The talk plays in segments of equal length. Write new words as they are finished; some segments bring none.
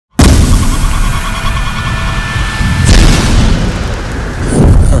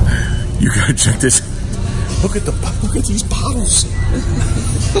check this. Look at these bottles.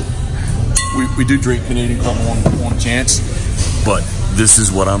 we do drink Canadian Crumble on chance, but this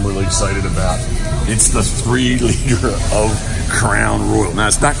is what I'm really excited about. It's the 3 liter of Crown Royal. Now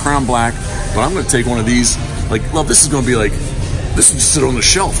it's not Crown Black, but I'm gonna take one of these. Like, love, this is gonna be like, this will just sit on the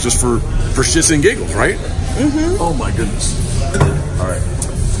shelf just for shits and giggles, right? Mm-hmm. Oh my goodness. All right.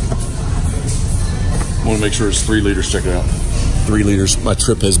 I want to make sure it's 3 liters. Check it out. 3 liters. My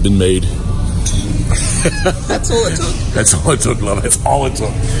trip has been made. That's all it took. That's all it took, love. That's all it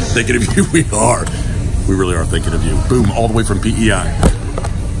took. Thinking of you, we are. We really are thinking of you. Boom, all the way from PEI.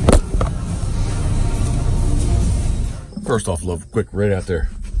 First off, love, quick, right out there.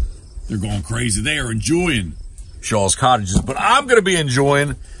 They're going crazy. They are enjoying Shaw's Cottages, but I'm going to be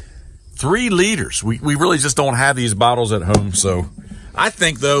enjoying 3 liters. We really just don't have these bottles at home, so I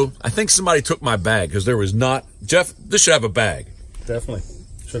think somebody took my bag because there was not. Jeff, this should have a bag. Definitely.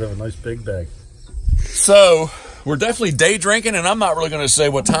 Should have a nice big bag. So we're definitely day drinking, and I'm not really going to say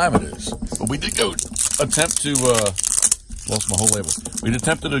what time it is. But we did go attempt to, lost my whole label. We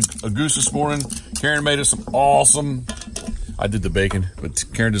attempted a goose this morning. Karen made us some awesome, I did the bacon, but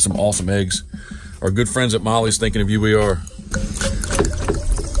Karen did some awesome eggs. Our good friends at Molly's, thinking of you, we are.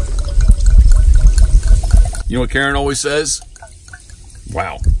 You know what Karen always says?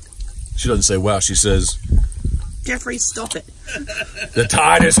 Wow. She doesn't say wow, she says, Jeffrey, stop it. the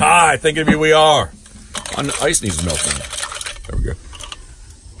tide is high, thinking of you, we are. Ice needs to melt in. There we go.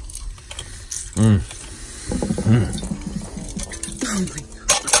 Oh my God.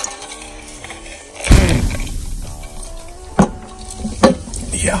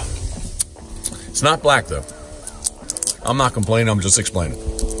 Yeah. It's not black though. I'm not complaining, I'm just explaining.